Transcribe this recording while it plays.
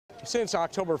Since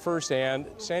October 1st, and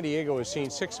San Diego has seen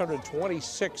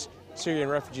 626 Syrian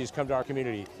refugees come to our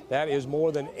community. That is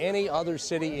more than any other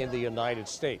city in the United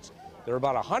States. There are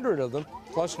about 100 of them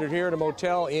clustered here at a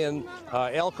motel in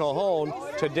El Cajon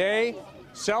today,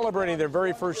 celebrating their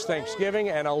very first Thanksgiving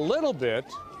and a little bit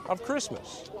of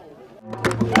Christmas.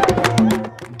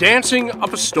 Dancing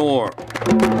up a storm.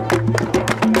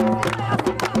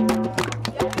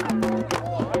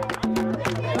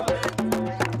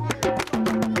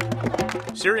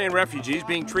 Syrian refugees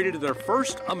being treated to their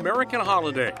first American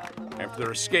holiday after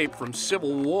their escape from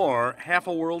civil war half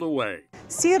a world away.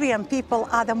 Syrian people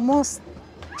are the most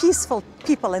peaceful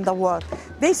people in the world.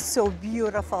 They're so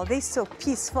beautiful, they're so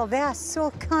peaceful, they are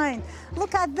so kind.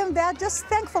 Look at them, they are just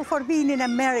thankful for being in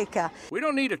America. We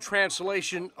don't need a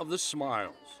translation of the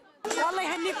smiles.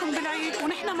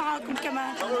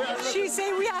 She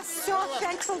said, we are so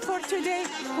thankful for today.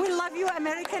 We love you,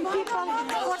 American people,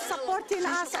 for supporting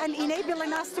us and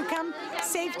enabling us to come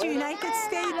safe to United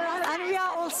States. And we are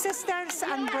all sisters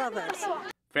and brothers.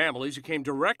 Families who came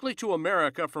directly to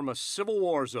America from a civil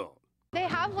war zone. They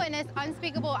have witnessed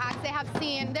unspeakable acts they have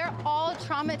seen. They're all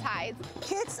traumatized.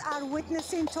 Kids are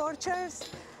witnessing tortures,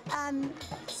 and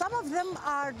some of them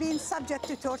are being subject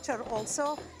to torture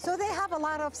also. So they have a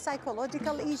lot of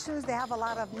psychological issues. They have a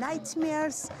lot of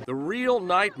nightmares. The real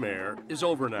nightmare is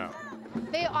over now.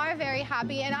 They are very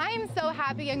happy, and I am so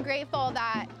happy and grateful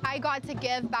that I got to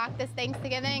give back this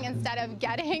Thanksgiving instead of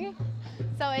getting.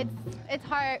 So it's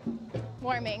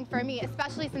heartwarming for me,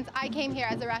 especially since I came here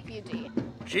as a refugee.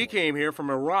 She came here from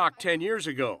Iraq 10 years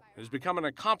ago and has become an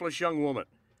accomplished young woman,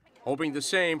 hoping the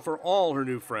same for all her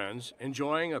new friends,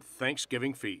 enjoying a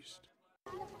Thanksgiving feast.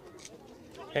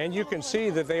 And you can see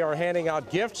that they are handing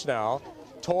out gifts now,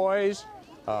 toys,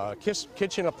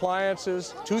 kitchen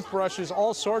appliances, toothbrushes,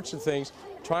 all sorts of things,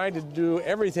 trying to do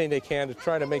everything they can to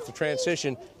try to make the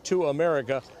transition to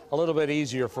America a little bit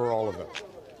easier for all of them.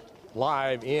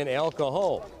 Live in El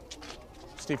Cajon,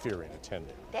 Steve Syrian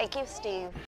attending. Thank you, Steve.